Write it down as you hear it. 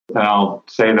And I'll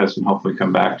say this and hopefully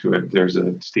come back to it. There's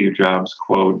a Steve Jobs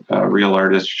quote, real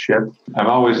artists ship. I've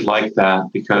always liked that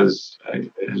because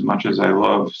as much as I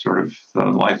love sort of the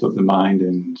life of the mind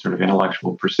and sort of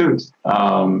intellectual pursuits,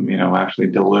 actually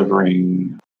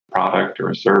delivering a product or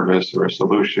a service or a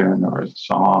solution or a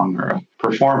song or a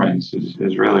performance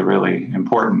is really, really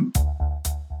important.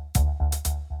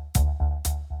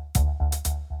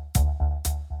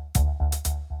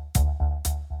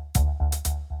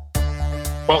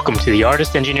 Welcome to the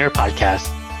Artist Engineer Podcast.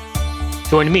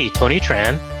 Join me, Tony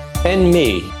Tran. And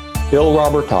me, Bill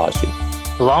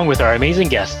Robertazzi. Along with our amazing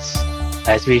guests,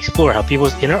 as we explore how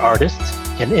people's inner artists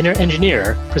and inner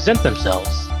engineer present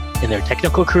themselves in their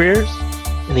technical careers,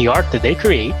 in the art that they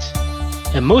create,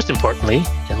 and most importantly,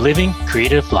 in living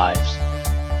creative lives.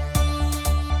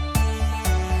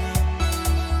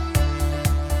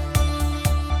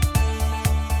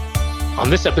 On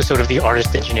this episode of The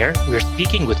Artist Engineer, we are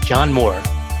speaking with John Mohr.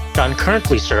 John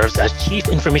currently serves as Chief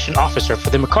Information Officer for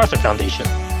the MacArthur Foundation,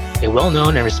 a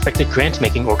well-known and respected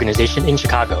grant-making organization in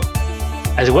Chicago.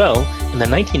 As well, in the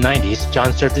 1990s,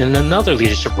 John served in another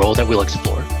leadership role that we'll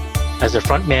explore, as a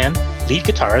frontman, lead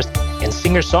guitarist, and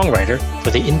singer-songwriter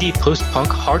for the indie post-punk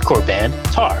hardcore band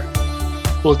Tar.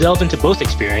 We'll delve into both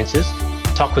experiences,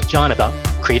 talk with John about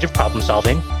creative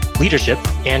problem-solving, leadership,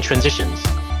 and transitions,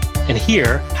 and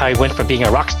hear how he went from being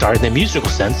a rock star in the musical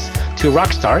sense to a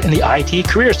rock star in the IT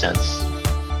career sense.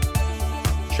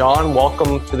 John,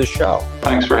 welcome to the show.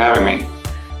 Thanks for having me.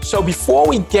 So before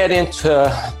we get into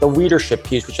the leadership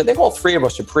piece, which I think all three of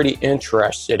us are pretty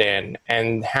interested in,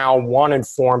 and how one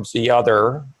informs the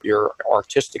other, your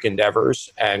artistic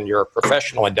endeavors and your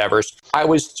professional endeavors, I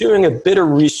was doing a bit of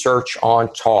research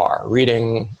on Tar,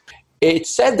 reading. It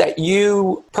said that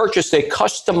you purchased a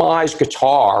customized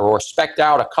guitar or spec'd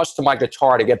out a customized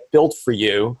guitar to get built for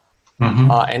you,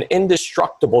 an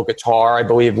indestructible guitar, I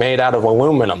believe, made out of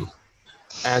aluminum.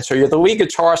 And so you're the lead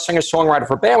guitarist, singer-songwriter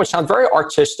for a band, which sounds very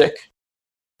artistic,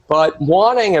 but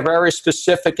wanting a very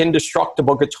specific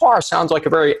indestructible guitar sounds like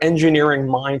a very engineering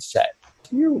mindset.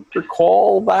 Do you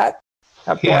recall that?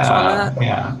 Have thoughts on that?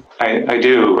 Yeah, I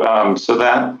do. So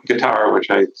that guitar,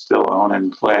 which I still own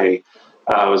and play,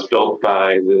 was built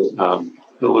by the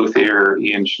luthier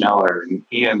Ian Schneller. And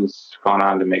Ian's gone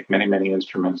on to make many, many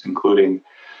instruments, including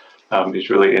these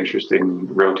really interesting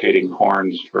rotating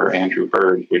horns for Andrew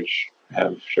Bird, which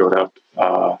have showed up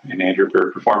in Andrew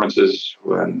Bird performances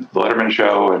when the Letterman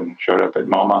show and showed up at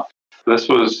MoMA. This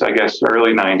was, I guess,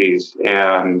 early 90s,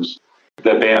 and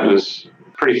the band was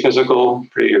pretty physical,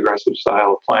 pretty aggressive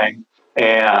style of playing.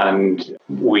 And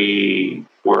we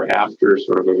were after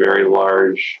sort of a very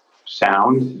large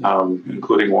sound,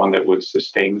 including one that would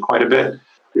sustain quite a bit.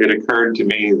 It occurred to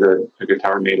me that a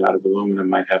guitar made out of aluminum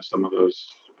might have some of those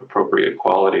appropriate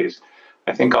qualities.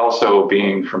 I think also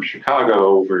being from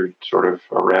Chicago, we're sort of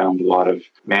around a lot of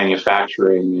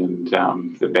manufacturing,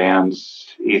 and the band's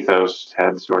ethos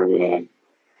had sort of a,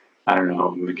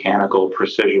 mechanical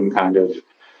precision kind of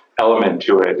element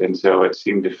to it. And so it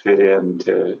seemed to fit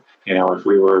into, if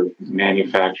we were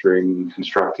manufacturing,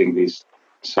 constructing these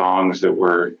songs that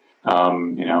were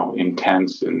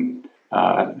intense and,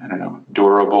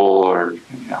 durable, or,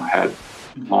 had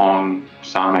long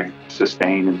sonic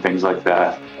sustain and things like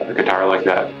that, a guitar like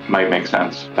that might make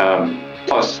sense.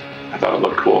 Plus, I thought it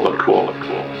looked cool.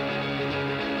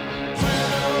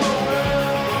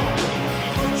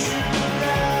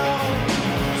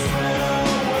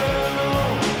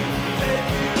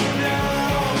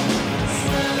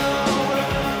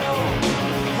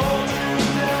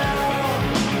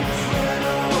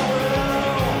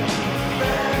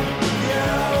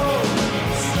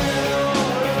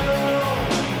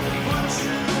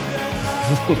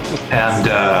 And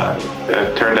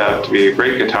it turned out to be a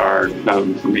great guitar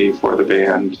for me, for the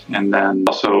band, and then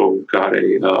also got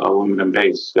a aluminum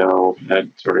bass, so that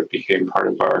sort of became part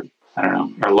of our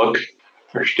look,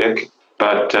 our shtick.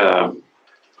 But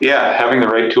having the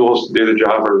right tools to do the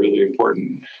job are really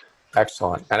important.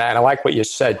 Excellent. And I like what you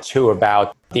said, too,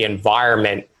 about the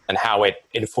environment and how it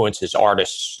influences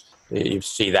artists. You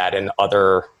see that in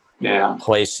other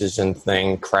places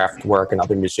and craft work and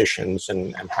other musicians,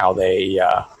 and how they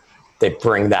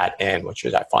bring that in, which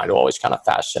is, I find, always kind of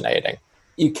fascinating.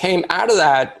 You came out of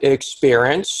that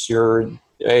experience. You're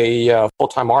a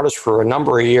full-time artist for a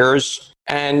number of years,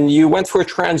 and you went through a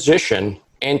transition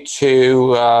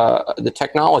into the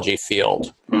technology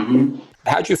field. Mm-hmm.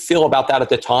 How'd you feel about that at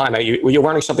the time? Were you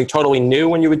learning something totally new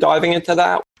when you were diving into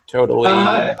that? Totally.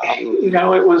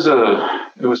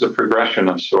 It was a progression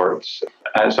of sorts.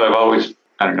 And so I've always,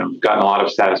 gotten a lot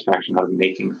of satisfaction out of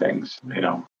making things,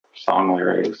 song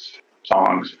lyrics,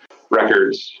 songs,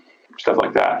 records, stuff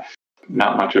like that.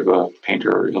 Not much of a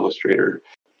painter or illustrator.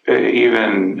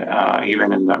 Even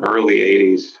in the early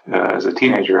 80s, as a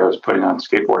teenager, I was putting on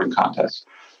skateboarding contests.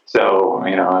 So,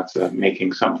 it's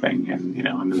making something in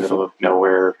the middle of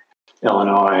nowhere,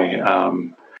 Illinois.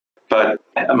 But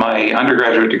my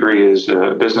undergraduate degree is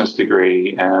a business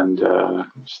degree and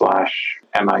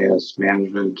 / MIS,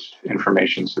 Management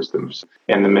Information Systems.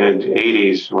 In the mid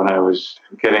 80s, when I was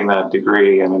getting that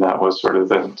degree, I mean, that was sort of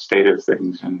the state of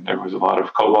things. And there was a lot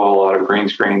of COBOL, a lot of green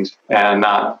screens, and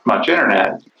not much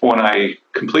internet. When I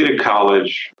completed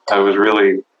college, I was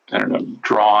really,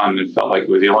 drawn. It felt like it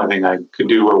was the only thing I could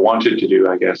do or wanted to do,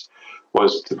 I guess,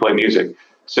 was to play music.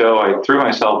 So I threw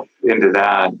myself into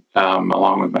that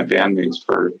along with my bandmates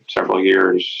for several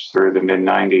years through the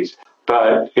mid-90s.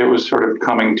 But it was sort of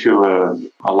coming to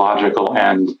a logical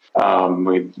end.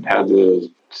 We had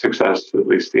the success, at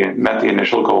least met the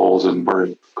initial goals, and were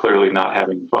clearly not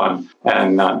having fun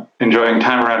and not enjoying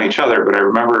time around each other. But I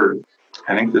remember,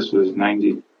 I think this was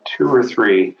 92 or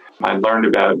 3, I learned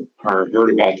about or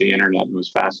heard about the internet and was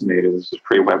fascinated. This was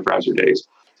pre-web browser days.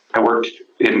 I worked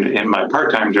in my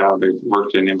part-time job, I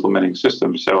worked in implementing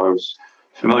systems, so I was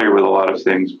familiar with a lot of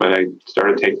things, but I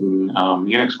started taking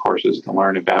Unix courses to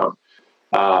learn about,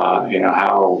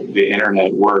 how the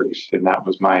internet works, and that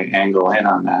was my angle in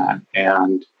on that.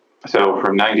 And so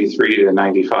from 93 to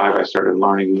 95, I started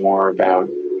learning more about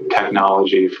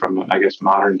technology from, I guess,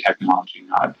 modern technology,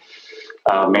 not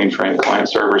mainframe client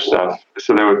server stuff.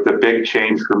 So the big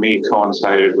change for me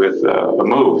coincided with a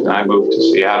move, and I moved to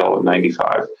Seattle in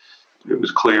 95. It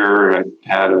was clear I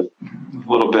had a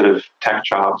little bit of tech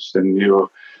chops and knew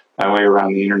my way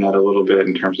around the internet a little bit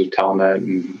in terms of telnet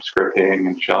and scripting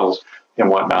and shells and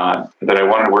whatnot, that I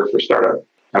wanted to work for a startup.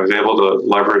 I was able to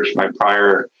leverage my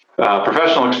prior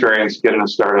professional experience, get in a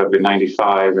startup in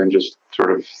 95, and just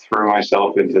sort of threw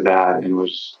myself into that, and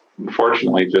was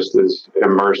fortunately just as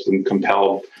immersed and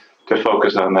compelled to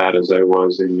focus on that as I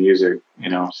was in music,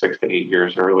 6 to 8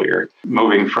 years earlier.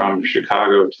 Moving from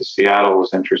Chicago to Seattle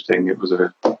was interesting. It was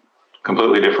a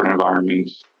completely different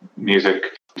environment. Music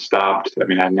stopped. I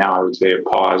mean, now I would say it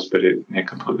paused, but it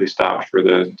completely stopped for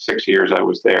the 6 years I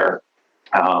was there.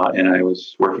 And I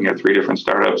was working at 3 different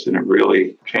startups, and it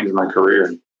really changed my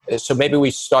career. So maybe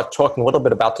we start talking a little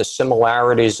bit about the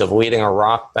similarities of leading a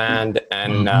rock band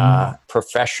and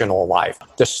professional life.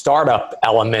 The startup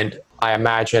element, I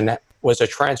imagine, was a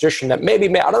transition that maybe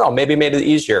made it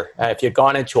easier. If you'd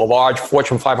gone into a large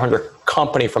Fortune 500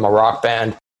 company from a rock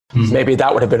band, maybe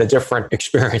that would have been a different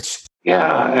experience.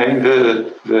 Yeah, and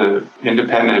the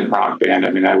independent rock band,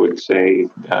 I would say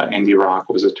indie rock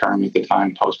was a term at the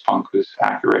time. Post-punk was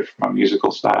accurate from a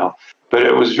musical style. But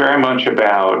it was very much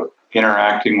about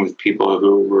interacting with people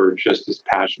who were just as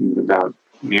passionate about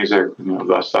music,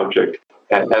 the subject,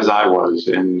 as I was,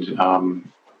 and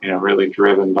really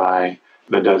driven by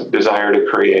the desire to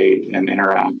create and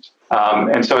interact.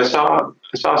 And so I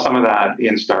saw some of that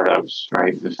in startups,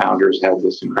 right? The founders had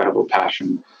this incredible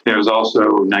passion. It was also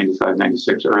 95,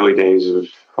 96, early days of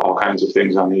all kinds of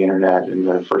things on the internet. And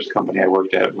the first company I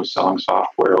worked at was selling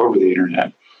software over the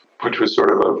internet, which was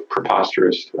sort of a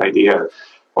preposterous idea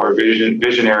or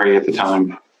visionary at the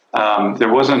time.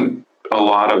 There wasn't a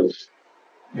lot of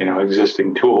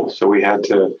existing tools. So we had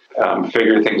to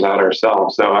figure things out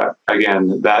ourselves. So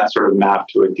again, that sort of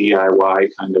mapped to a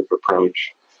DIY kind of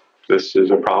approach. This is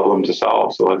a problem to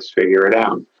solve, so let's figure it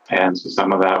out. And so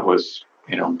some of that was,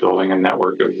 building a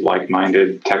network of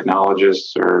like-minded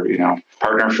technologists or,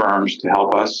 partner firms to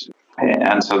help us.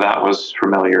 And so that was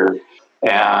familiar.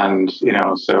 And,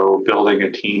 so building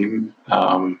a team,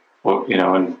 and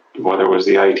whether it was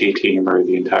the IT team or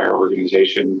the entire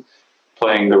organization,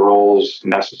 playing the roles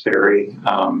necessary,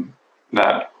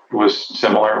 that was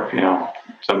similar.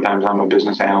 Sometimes I'm a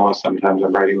business analyst, sometimes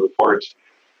I'm writing reports,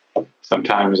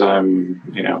 sometimes I'm,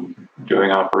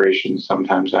 doing operations,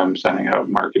 sometimes I'm sending out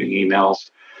marketing emails.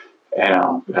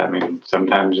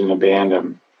 Sometimes in a band,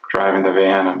 I'm driving the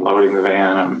van, I'm loading the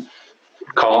van, I'm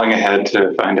calling ahead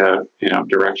to find out,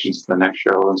 directions to the next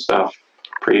show and stuff.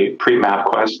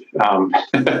 Pre-MapQuest.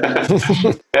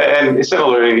 And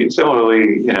similarly,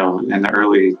 in the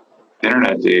early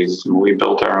internet days, we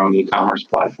built our own e-commerce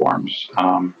platforms.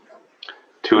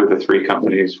 2 of the 3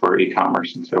 companies were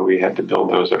e-commerce, and so we had to build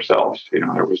those ourselves.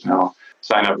 There was no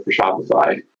sign up for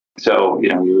Shopify. So, we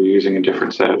were using a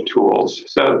different set of tools.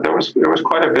 So there was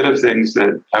quite a bit of things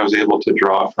that I was able to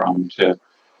draw from to,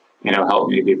 help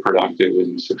me be productive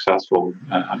and successful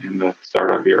in the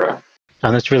startup era.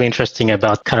 And that's really interesting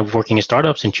about kind of working in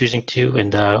startups and choosing to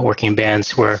and working in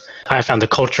bands where I found the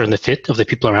culture and the fit of the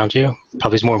people around you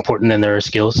probably is more important than their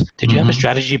skills. Did you have a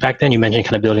strategy back then? You mentioned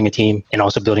kind of building a team and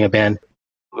also building a band.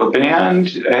 The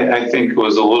band, I think,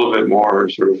 was a little bit more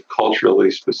sort of culturally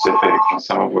specific,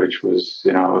 some of which was,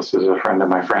 this is a friend of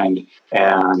my friend,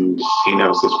 and he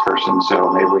knows this person, so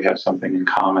maybe we have something in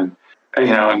common.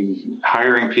 And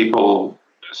hiring people,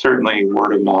 certainly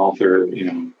word of mouth or,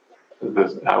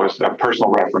 a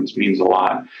personal reference means a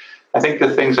lot. I think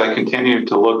the things I continue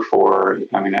to look for,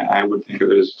 I would think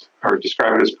of it as, or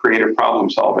describe it as creative problem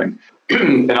solving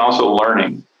and also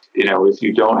learning. If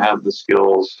you don't have the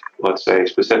skills, let's say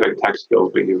specific tech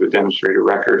skills, but you have a demonstrated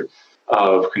record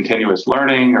of continuous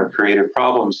learning or creative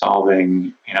problem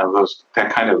solving,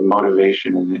 that kind of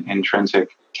motivation and intrinsic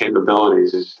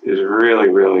capabilities is really,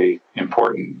 really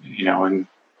important, and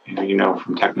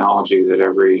from technology that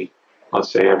every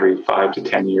 5 to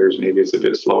 10 years, maybe it's a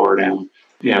bit slower now,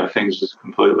 things just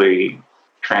completely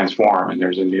transform and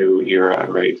there's a new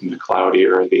era, right? In the cloud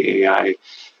era, the AI,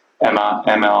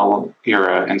 ML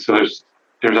era. And so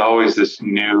there's always this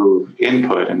new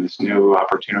input and this new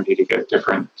opportunity to get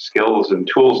different skills and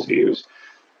tools to use.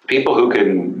 People who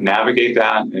can navigate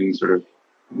that and sort of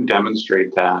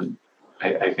demonstrate that,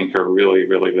 I think are really,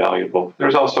 really valuable.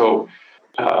 There's also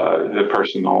the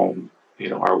personal,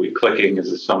 are we clicking?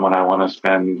 Is this someone I want to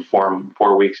spend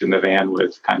 4 weeks in the van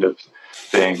with kind of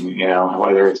thing,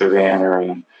 whether it's a van or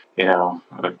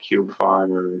a cube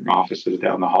farm or offices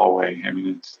down the hallway.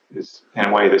 It's in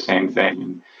a way the same thing.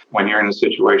 And when you're in a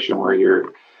situation where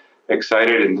you're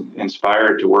excited and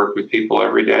inspired to work with people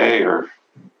every day or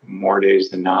more days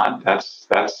than not, that's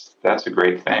a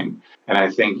great thing. And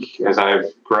I think as I've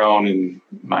grown and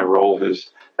my role has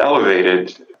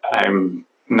elevated, I'm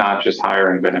not just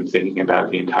hiring, but I'm thinking about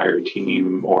the entire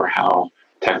team or how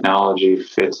technology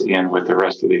fits in with the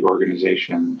rest of the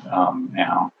organization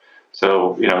now.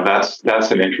 So,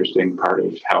 that's an interesting part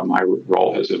of how my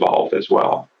role has evolved as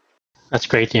well. That's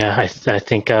great. Yeah, I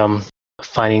think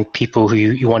finding people who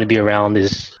you want to be around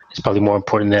is probably more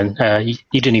important than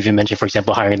you didn't even mention, for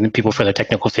example, hiring people for their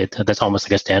technical fit. That's almost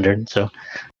like a standard. So,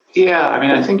 yeah,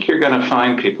 I think you're going to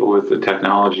find people with the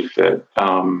technology fit.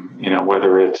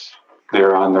 Whether it's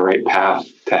they're on the right path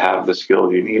to have the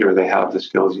skills you need or they have the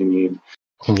skills you need.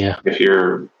 Yeah. If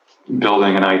you're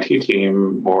building an IT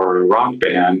team or a rock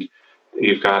band,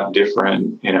 you've got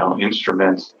different,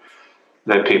 instruments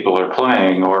that people are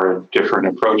playing or different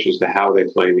approaches to how they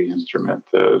play the instrument.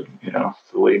 The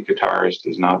lead guitarist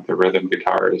is not the rhythm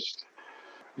guitarist.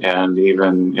 And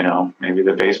even, maybe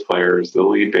the bass player is the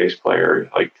lead bass player.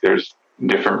 Like there's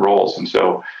different roles. And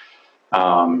so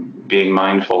being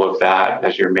mindful of that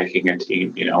as you're making a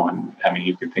team, and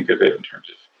you can think of it in terms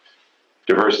of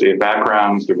diversity of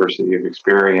backgrounds, diversity of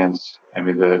experience. I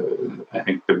think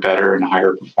the better and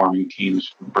higher performing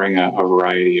teams bring a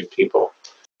variety of people.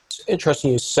 It's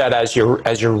interesting you said as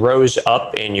you rose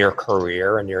up in your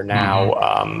career and you're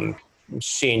now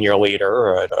senior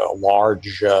leader at a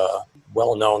large,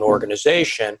 well-known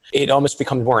organization, it almost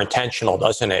becomes more intentional,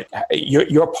 doesn't it?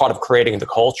 You're part of creating the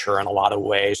culture in a lot of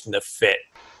ways and the fit.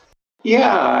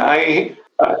 Yeah, I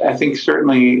think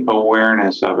certainly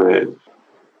awareness of it.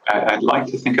 I'd like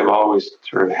to think I've always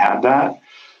sort of had that,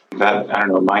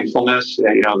 mindfulness.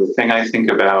 The thing I think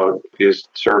about is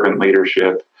servant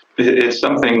leadership. It's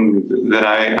something that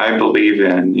I believe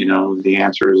in. The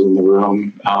answer is in the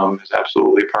room is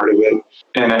absolutely part of it.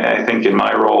 And I think in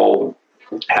my role,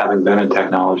 having been in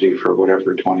technology for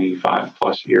 25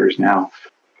 plus years now,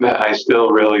 I still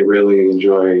really, really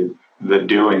enjoy the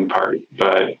doing part.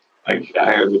 But I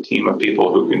have a team of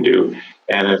people who can do.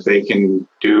 And if they can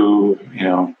do,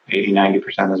 80,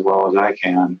 90% as well as I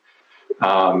can,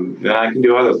 then I can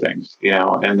do other things,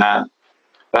 and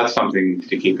that's something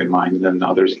to keep in mind. And then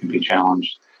others can be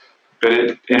challenged. But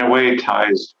it, in a way,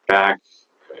 ties back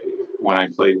when I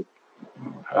played,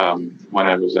 when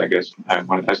I was going to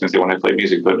say when I played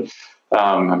music, but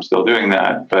I'm still doing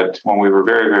that. But when we were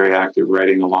very, very active,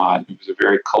 writing a lot, it was a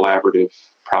very collaborative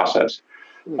process.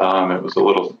 It was a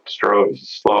little slow,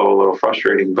 a little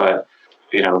frustrating, but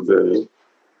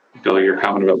Bill, your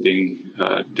comment about being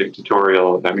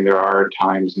dictatorial. There are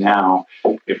times now,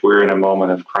 if we're in a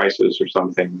moment of crisis or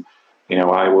something,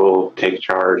 I will take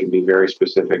charge and be very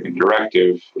specific and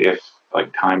directive if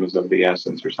time is of the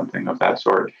essence or something of that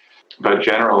sort. But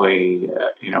generally,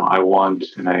 I want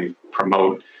and I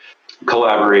promote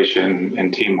collaboration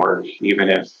and teamwork, even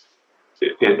if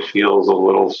it feels a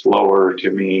little slower to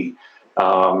me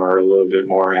or a little bit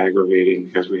more aggravating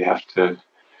because we have to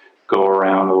go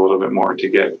around a little bit more to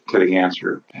get to the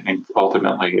answer. I think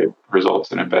ultimately it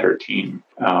results in a better team.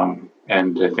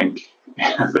 And I think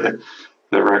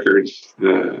the records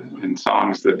and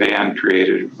songs the band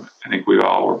created, I think we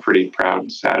all were pretty proud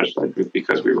and satisfied with,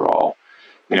 because we were all,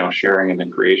 sharing in the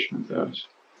creation of those.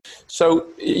 So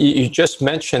you just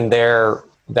mentioned there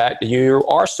that you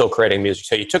are still creating music.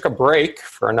 So you took a break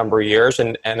for a number of years.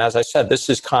 And as I said, this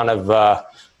is kind of a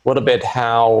little bit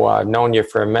how I've known you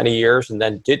for many years and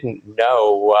then didn't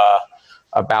know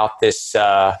about this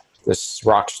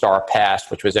rock star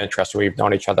past, which was interesting. We've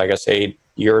known each other, I guess, 8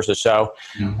 years or so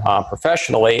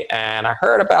professionally. And I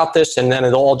heard about this, and then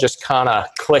it all just kind of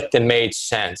clicked and made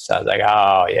sense. I was like,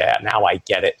 oh, yeah, now I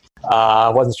get it. I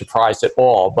wasn't surprised at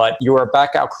all. But you are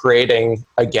back out creating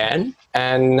again.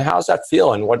 And how's that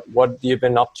feeling? What have you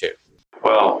been up to?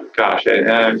 Well, gosh, and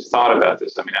I've thought about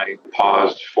this. I mean, I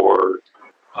paused for,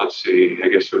 let's see, I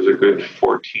guess it was a good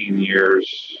 14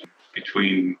 years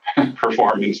between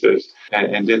performances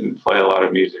and didn't play a lot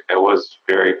of music. I was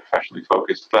very professionally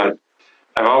focused, but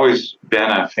I've always been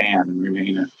a fan and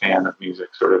remain a fan of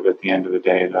music. Sort of at the end of the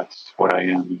day, that's what I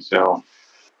am. And so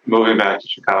moving back to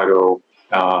Chicago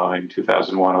in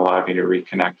 2001 allowed me to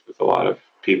reconnect with a lot of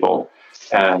people.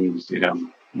 And,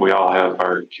 we all have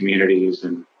our communities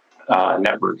and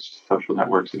networks, social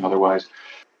networks and otherwise.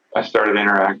 I started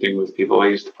interacting with people I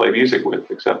used to play music with,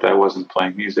 except I wasn't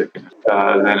playing music.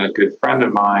 Then a good friend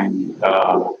of mine,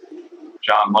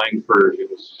 John Langford,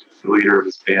 who's the leader of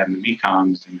his band, the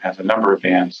Mekons, and has a number of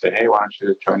bands, said, hey, why don't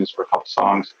you join us for a couple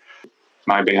songs?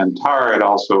 My band Tar had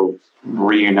also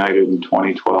reunited in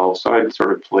 2012, so I'd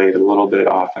sort of played a little bit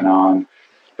off and on,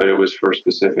 but it was for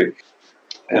specific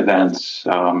events,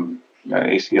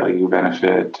 ACLU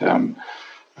benefit, a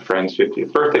friend's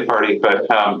 50th birthday party. But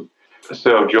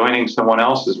so joining someone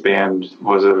else's band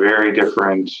was a very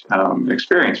different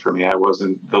experience for me. I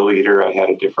wasn't the leader. I had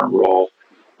a different role.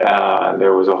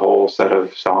 There was a whole set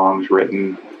of songs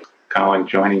written, kind of like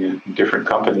joining a different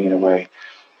company in a way.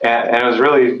 And it was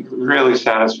really, really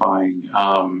satisfying.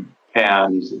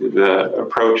 And the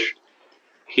approach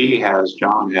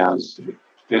John has,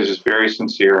 is just very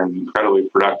sincere and incredibly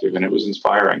productive. And it was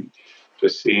inspiring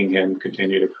just seeing him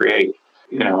continue to create,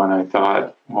 and I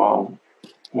thought, well,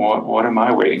 what am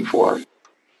I waiting for?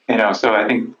 So I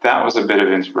think that was a bit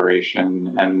of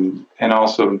inspiration, and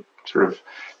also sort of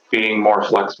being more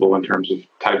flexible in terms of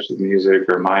types of music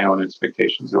or my own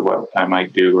expectations of what I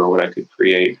might do or what I could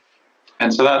create.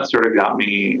 And so that sort of got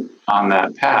me on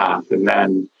that path. And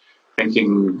then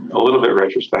thinking a little bit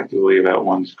retrospectively about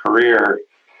one's career,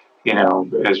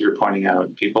 as you're pointing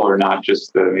out, people are not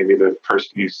just maybe the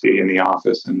person you see in the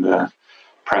office in the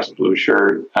pressed blue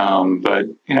shirt, but,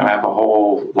 have a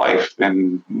whole life.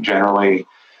 And generally,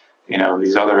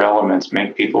 these other elements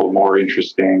make people more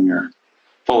interesting or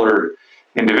fuller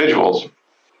individuals.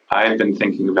 I've been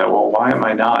thinking about, well, why am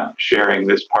I not sharing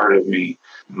this part of me,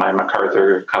 my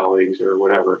MacArthur colleagues or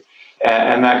whatever?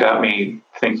 And that got me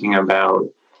thinking about,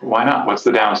 why not? What's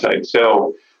the downside?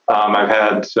 So I've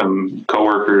had some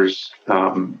coworkers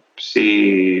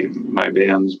see my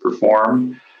bands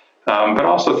perform, but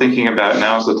also thinking about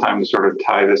now's the time to sort of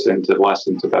tie this into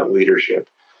lessons about leadership.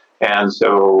 And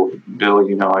so, Bill,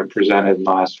 I presented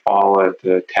last fall at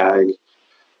the TAG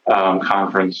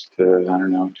conference to,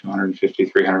 250,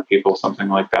 300 people, something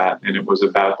like that. And it was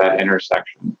about that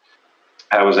intersection.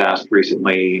 I was asked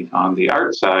recently on the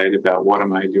art side about what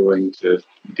am I doing to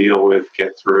deal with,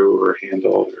 get through, or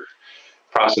handle, or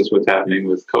process what's happening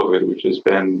with COVID, which has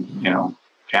been,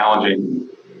 challenging,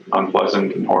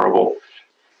 unpleasant, and horrible.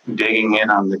 Digging in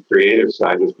on the creative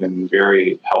side has been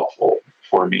very helpful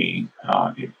for me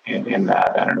in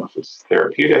that. I don't know if it's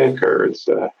therapeutic or it's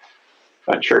a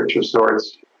church of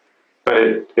sorts, but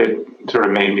it sort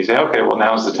of made me say, okay, well,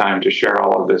 now's the time to share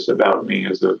all of this about me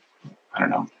as a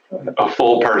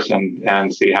full person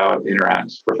and see how it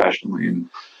interacts professionally. And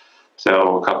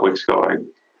so a couple weeks ago, I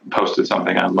posted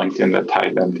something on LinkedIn that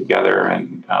tied them together,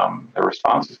 and the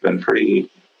response has been pretty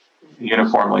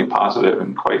uniformly positive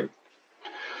and quite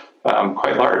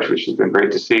large, which has been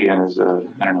great to see, and is a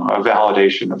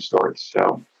validation of sorts.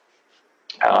 So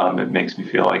it makes me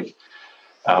feel like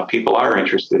people are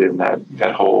interested in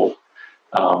that whole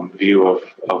view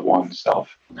of oneself.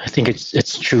 I think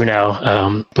it's true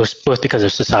now, both because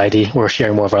of society, we're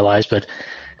sharing more of our lives, but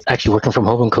actually working from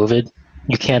home in COVID,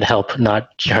 you can't help not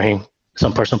sharing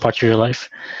some personal parts of your life.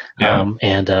 Yeah.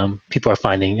 And people are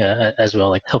finding as well,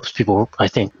 like helps people, I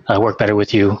think, work better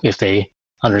with you if they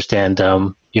understand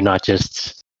you're not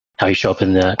just how you show up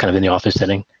in the office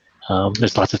setting.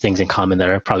 There's lots of things in common that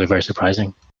are probably very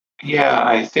surprising. Yeah,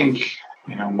 I think,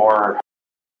 more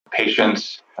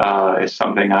patience is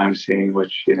something I'm seeing,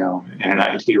 which, in an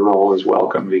IT role is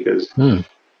welcome because,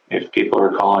 if people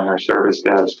are calling our service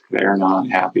desk, they're not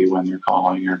happy when they're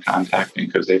calling or contacting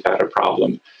because they've had a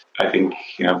problem. I think,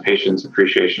 patients'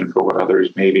 appreciation for what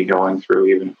others may be going through,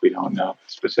 even if we don't know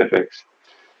the specifics.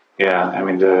 Yeah, I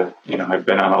mean, I've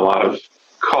been on a lot of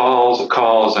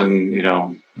calls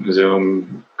and,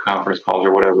 Zoom conference calls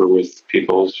or whatever with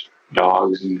people's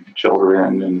dogs and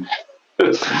children and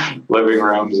living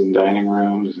rooms and dining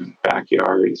rooms and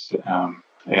backyards.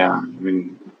 Yeah, I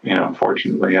mean,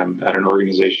 fortunately, I'm at an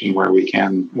organization where we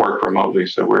can work remotely,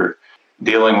 so we're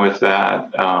dealing with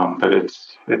that. But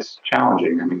it's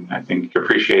challenging. I mean, I think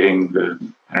appreciating I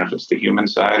don't know if it's the human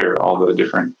side or all the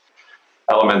different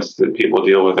elements that people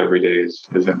deal with every day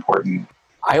is important.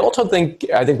 I also think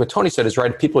what Tony said is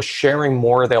right. People sharing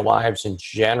more of their lives in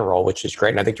general, which is great.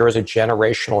 And I think there is a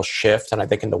generational shift. And I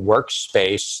think in the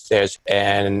workspace, there's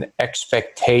an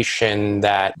expectation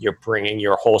that you're bringing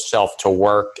your whole self to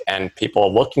work, and people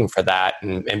are looking for that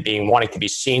and wanting to be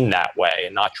seen that way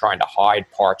and not trying to hide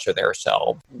parts of their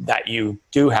self. That you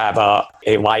do have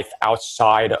a life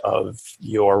outside of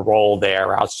your role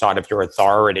there, outside of your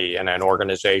authority in an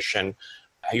organization.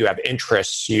 You have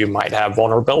interests, you might have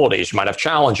vulnerabilities, you might have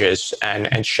challenges,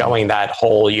 and showing that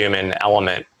whole human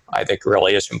element, I think,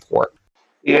 really is important.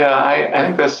 Yeah, I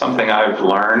think that's something I've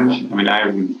learned. I mean,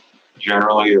 I'm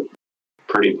generally a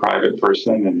pretty private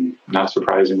person and not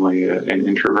surprisingly an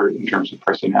introvert in terms of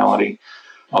personality,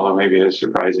 although maybe it is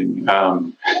surprising. I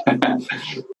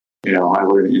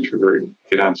would an introvert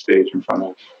get on stage in front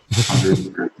of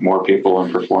 100 or more people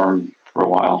and perform for a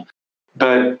while.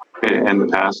 But in the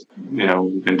past,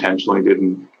 intentionally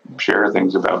didn't share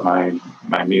things about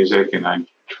my music, and I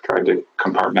tried to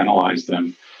compartmentalize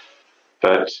them.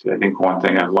 But I think one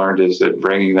thing I've learned is that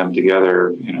bringing them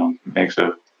together, makes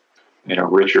a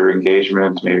richer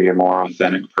engagement, maybe a more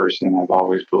authentic person. I've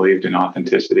always believed in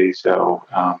authenticity, so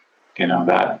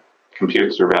that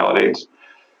computes or validates.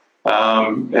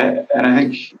 And I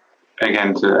think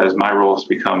again, as my roles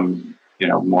become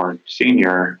more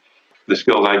senior, the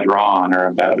skills I draw on are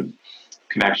about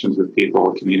connections with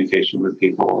people, communication with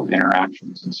people,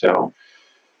 interactions. And so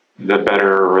the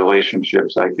better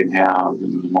relationships I can have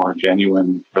and the more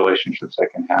genuine relationships I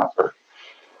can have are,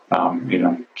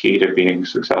 key to being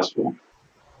successful.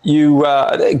 You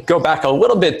go back a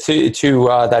little bit to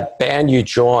that band you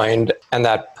joined and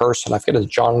that person, I forget,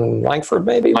 it's John Langford,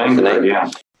 maybe? Langford, yeah.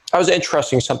 That was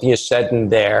interesting, something you said in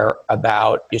there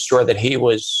about you saw that he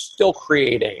was still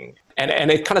creating.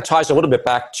 And it kind of ties a little bit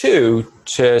back, to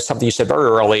something you said very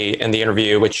early in the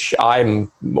interview, which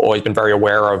I'm always been very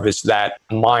aware of, is that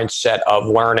mindset of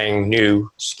learning new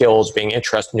skills, being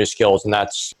interested in new skills. And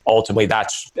that's ultimately,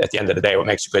 at the end of the day, what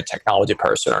makes a good technology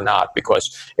person or not,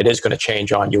 because it is going to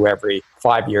change on you every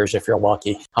 5 years if you're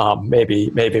lucky, maybe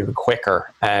even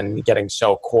quicker. And getting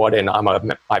so caught in,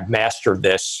 I've mastered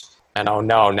this. And oh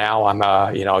no, now I'm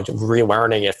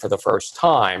relearning it for the first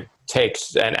time,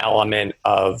 takes an element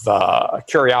of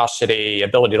curiosity,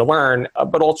 ability to learn,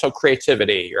 but also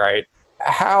creativity, right?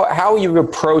 How you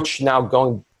approach now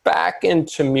going back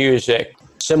into music,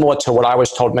 similar to what I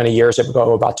was told many years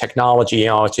ago about technology.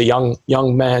 It's a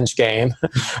young man's game,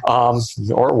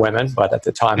 or women, but at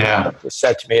the time it was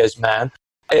said to me as men.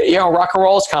 Rock and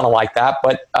roll is kind of like that,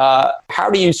 but how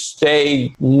do you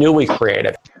stay newly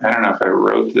creative? I don't know if I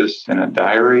wrote this in a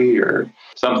diary or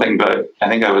something, but I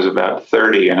think I was about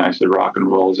 30 and I said rock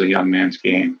and roll is a young man's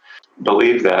game.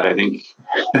 Believe that. I think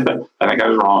I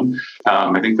was wrong.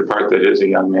 I think the part that is a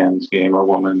young man's game or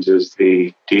woman's is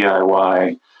the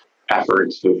DIY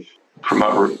efforts of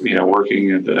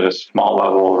working at a small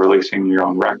level, releasing your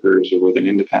own records or with an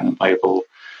independent label,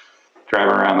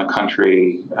 driving around the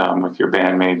country with your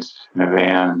bandmates in a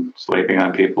van, sleeping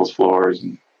on people's floors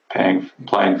and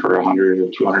playing for $100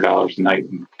 or $200 a night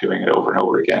and doing it over and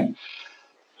over again.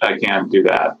 I can't do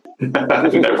that.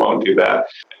 I won't do that.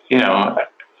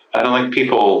 I don't think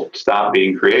people stop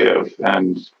being creative,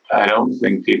 and I don't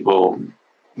think people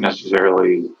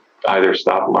necessarily either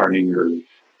stop learning or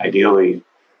ideally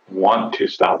want to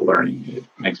stop learning. It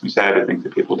makes me sad. I think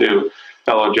that people do.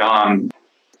 Fellow John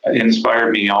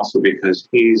inspired me also because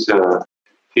he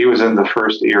was in the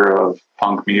first era of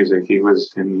punk music. He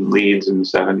was in Leeds in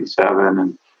 '77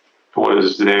 and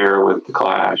was there with the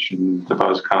Clash and the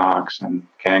Buzzcocks and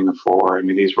Gang of Four. I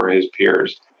mean, these were his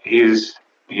peers. He is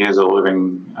a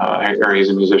living, or he's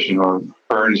a musician, or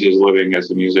earns his living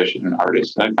as a musician and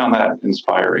artist. And I found that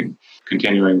inspiring,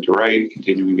 continuing to write,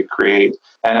 continuing to create.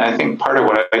 And I think part of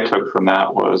what I took from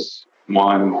that was,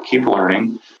 one, keep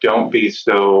learning. Don't be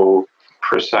so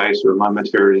precise or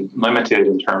limited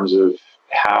in terms of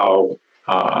how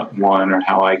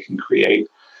how I can create.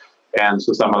 And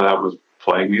so some of that was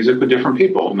playing music with different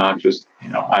people, not just,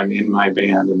 I'm in my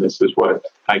band and this is what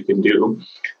I can do.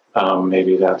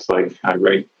 Maybe that's like I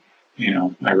write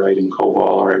in COBOL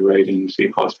or I write in C++,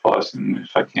 and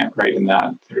if I can't write in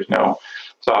that, there's no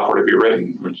software to be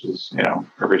written, which is,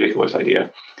 a ridiculous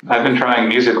idea. I've been trying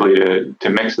musically to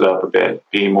mix it up a bit,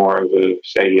 be more of a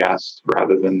say yes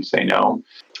rather than say no.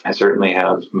 I certainly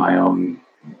have my own,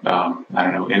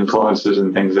 influences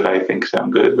and things that I think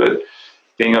sound good, but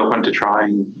being open to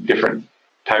trying different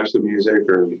types of music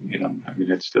or,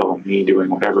 it's still me doing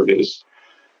whatever it is.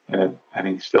 I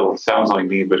think still sounds like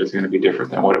me, but it's going to be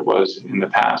different than what it was in the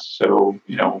past. So,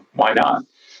 why not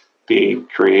be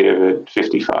creative at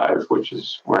 55, which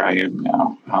is where I am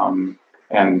now.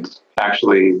 And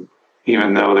actually,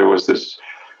 even though there was this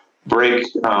break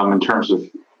in terms of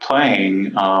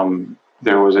playing,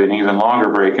 there was an even longer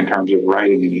break in terms of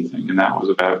writing anything. And that was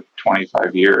about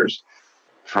 25 years.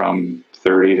 From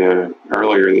 30 to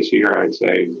earlier this year, I'd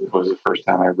say, was the first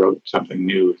time I wrote something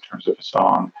new in terms of a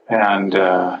song. And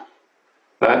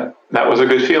that was a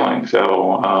good feeling.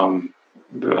 So I'm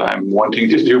wanting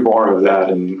to do more of that.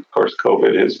 And of course,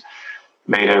 COVID has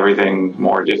made everything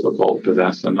more difficult, but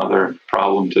that's another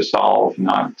problem to solve,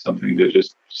 not something to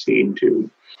just cede to.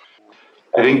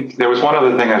 I think there was one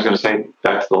other thing I was going to say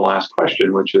back to the last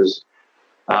question, which is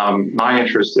my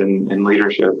interest in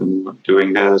leadership and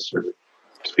doing this or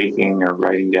speaking or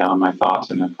writing down my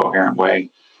thoughts in a coherent way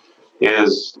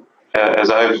is, as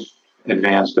I've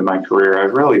advanced in my career,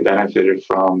 I've really benefited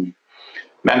from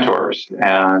mentors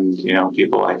and,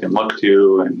 people I can look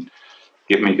to and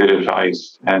give me good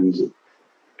advice. And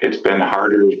it's been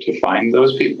harder to find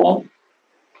those people.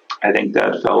 I think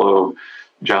that fellow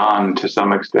John, to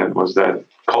some extent, was that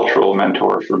cultural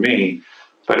mentor for me,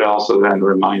 but it also then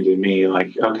reminded me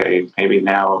like, okay, maybe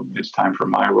now it's time for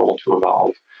my role to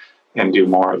evolve and do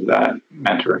more of that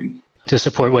mentoring. To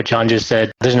support what John just said,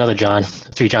 there's another John,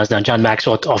 3 Johns now. John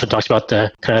Maxwell often talks about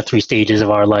the kind of 3 stages of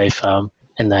our life.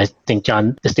 And I think,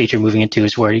 John, the stage you're moving into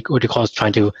is what he calls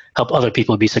trying to help other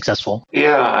people be successful.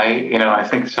 Yeah, I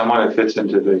think somewhat it fits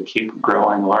into the keep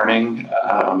growing learning.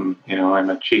 I'm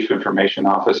a chief information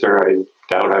officer. I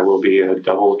doubt I will be a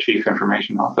double chief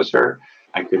information officer.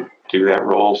 I could do that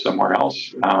role somewhere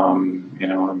else.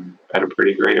 I'm at a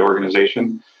pretty great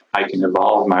organization. I can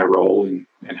evolve my role in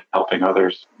helping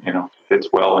others, fits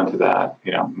well into that.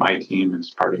 My team is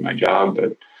part of my job,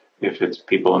 but if it's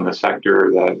people in the sector,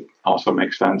 that also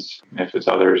makes sense. If it's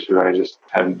others who I just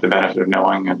had the benefit of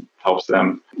knowing, it helps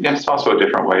them. Yeah, it's also a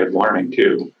different way of learning,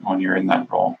 too, when you're in that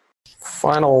role.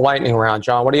 Final lightning round,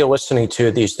 John. What are you listening to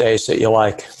these days that you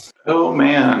like? Oh,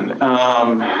 man.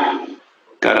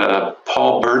 Got a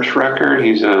Paul Birch record.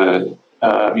 He's a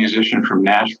musician from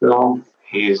Nashville.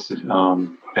 He's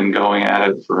been going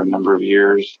at it for a number of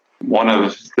years. One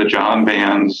of the John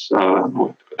bands,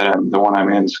 the one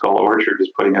I'm in, Skull Orchard, is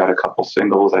putting out a couple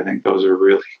singles. I think those are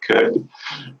really good.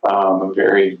 I'm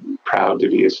very proud to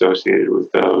be associated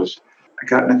with those. I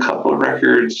got a couple of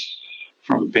records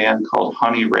from a band called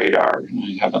Honey Radar.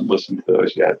 I haven't listened to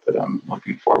those yet, but I'm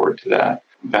looking forward to that.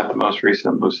 Got the most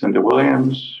recent Lucinda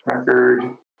Williams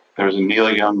record. There's a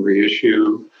Neil Young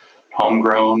reissue,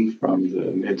 Homegrown, from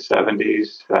the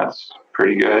mid-'70s. That's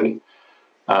pretty good.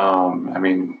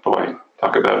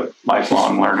 Talk about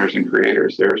lifelong learners and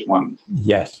creators. There's one.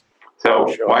 Yes. So,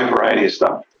 sure. Wide variety of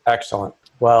stuff. Excellent.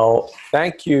 Well,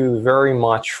 thank you very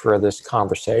much for this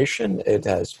conversation. It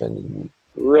has been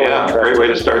really interesting. Great way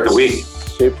to start the week.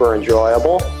 Super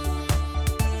enjoyable.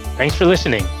 Thanks for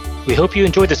listening. We hope you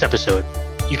enjoyed this episode.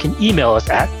 You can email us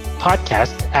at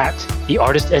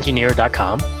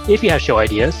podcast@theartistengineer.com if you have show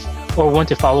ideas or want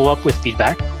to follow up with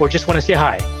feedback or just want to say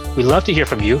hi. We'd love to hear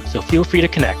from you, so feel free to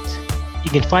connect. You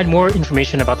can find more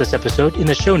information about this episode in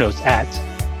the show notes at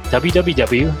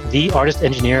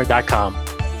www.theartistengineer.com.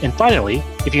 And finally,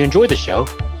 if you enjoyed the show,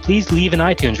 please leave an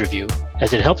iTunes review,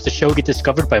 as it helps the show get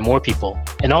discovered by more people.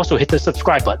 And also hit the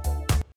subscribe button.